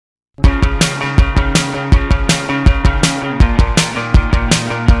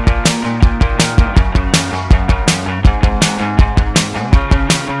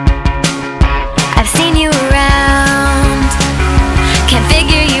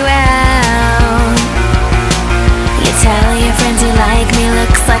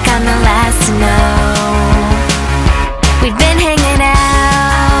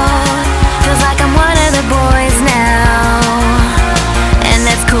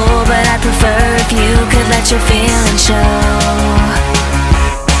let your feelings show.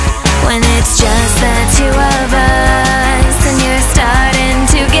 When it's just the two of us and you're starting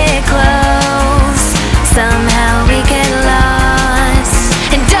to get close, somehow we get lost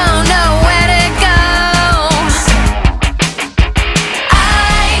and don't know where to go.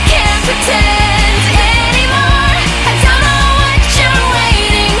 I can't pretend anymore. I don't know what you're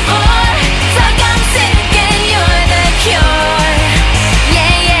waiting for. It's like I'm sick and you're the cure.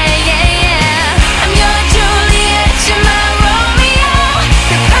 Yeah, yeah, yeah, yeah. I'm your Juliet, you're my Romeo.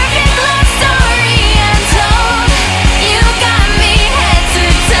 The perfect love story untold. You got me head to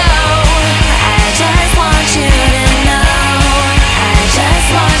toe. I just want you to know. I just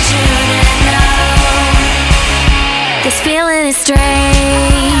want you to know. This feeling is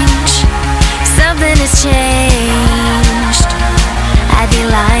strange. Something has changed. I'd be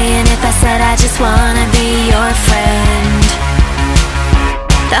lying if I said I just wanna be your friend.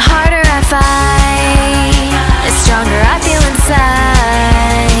 The heart